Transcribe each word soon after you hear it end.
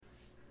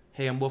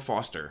Hey, I'm Will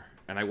Foster,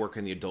 and I work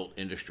in the adult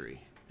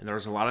industry. And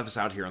there's a lot of us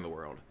out here in the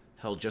world.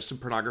 Hell, just in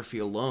pornography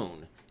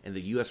alone, in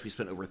the US, we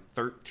spend over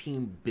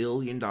 $13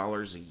 billion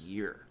a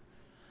year.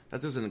 That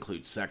doesn't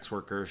include sex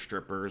workers,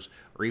 strippers,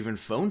 or even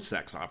phone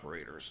sex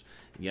operators.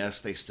 And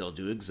yes, they still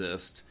do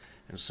exist,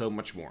 and so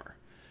much more.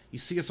 You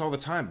see us all the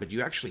time, but do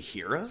you actually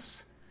hear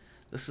us?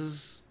 This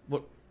is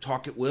what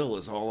Talk at Will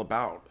is all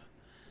about.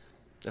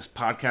 This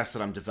podcast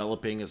that I'm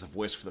developing is a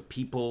voice for the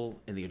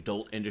people in the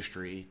adult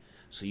industry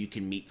so you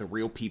can meet the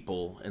real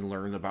people and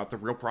learn about the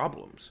real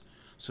problems.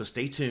 So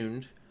stay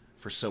tuned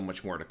for so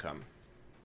much more to come.